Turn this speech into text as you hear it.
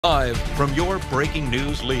Live from your breaking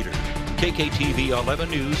news leader, KKTV 11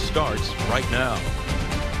 News starts right now.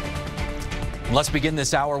 Let's begin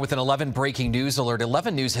this hour with an 11 breaking news alert.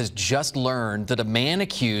 11 News has just learned that a man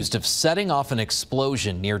accused of setting off an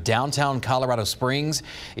explosion near downtown Colorado Springs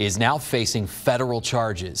is now facing federal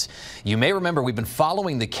charges. You may remember we've been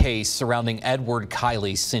following the case surrounding Edward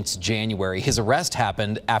Kiley since January. His arrest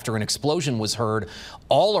happened after an explosion was heard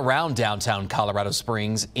all around downtown Colorado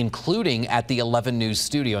Springs, including at the 11 News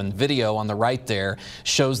studio. And video on the right there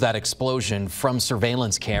shows that explosion from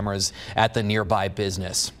surveillance cameras at the nearby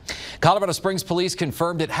business. Colorado Springs police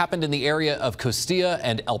confirmed it happened in the area of Costilla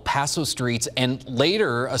and El Paso streets, and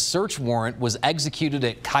later a search warrant was executed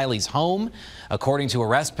at Kiley's home. According to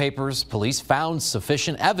arrest papers, police found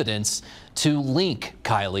sufficient evidence to link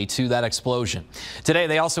Kiley to that explosion. Today,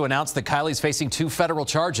 they also announced that Kiley's facing 2 federal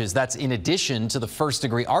charges. That's in addition to the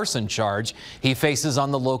first-degree arson charge he faces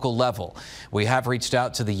on the local level. We have reached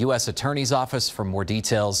out to the U.S. Attorney's Office for more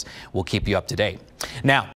details. We'll keep you up to date. Now,